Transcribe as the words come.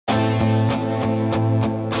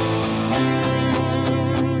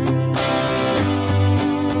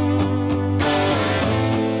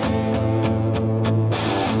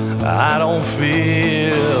don't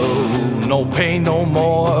feel no pain no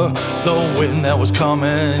more. The wind that was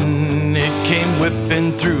coming, it came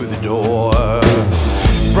whipping through the door.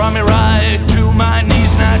 Brought me right to my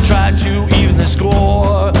knees and I tried to even the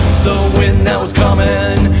score. The wind that was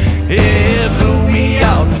coming, it blew me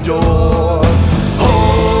out the door.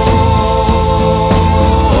 Hold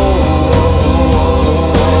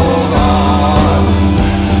on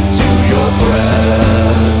to your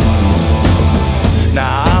breath.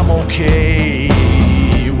 Now I'm okay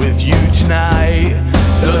with you tonight.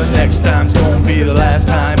 The next time's gonna be the last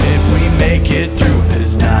time if we make it through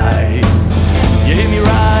this night. You hit me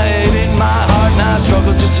right in my heart and I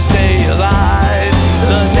struggle just to stay alive.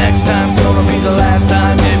 The next time's gonna be the last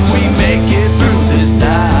time if we make it through this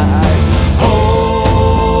night.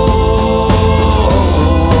 Hold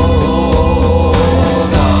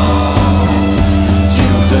on to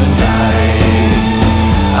the night.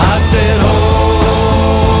 I said hold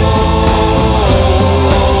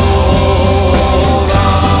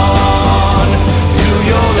on to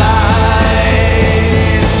your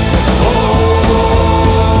light. Hold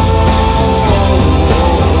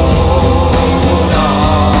on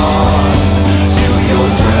to your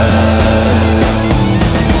breath.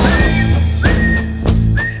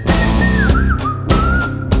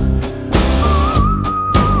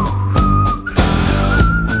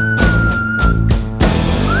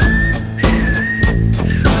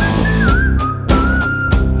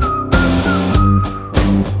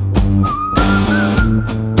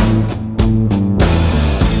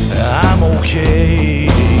 I'm okay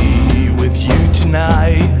with you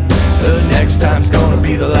tonight. The next time's gonna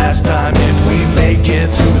be the last time if we make it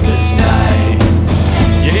through this night.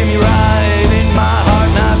 You hit me right in my heart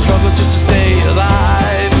and I struggle just to stay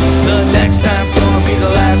alive. The next time's gonna be the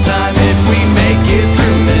last time if we make it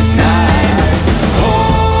through this night.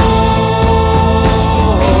 Hold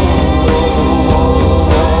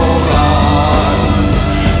on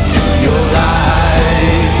to your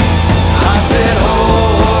life. I said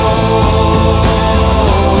hold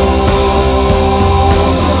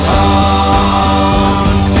on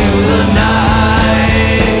to the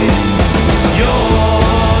night. Your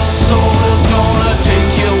soul is gonna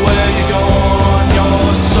take you where you're going. Your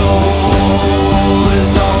soul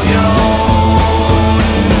is on your own.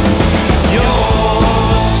 Your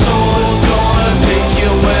soul is gonna take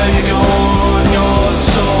you where you're going. Your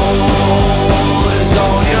soul is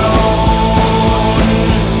on your own.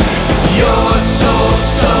 You're so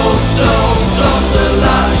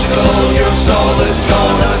logical. Your soul is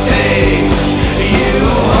gonna take you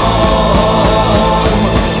home.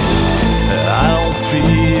 I don't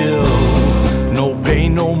feel no pain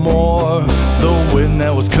no more. The wind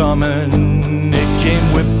that was coming, it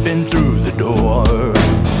came whipping through the door.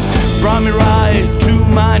 Brought me right to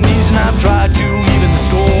my knees and I've tried to even the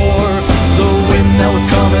score. The wind that was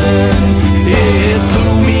coming, it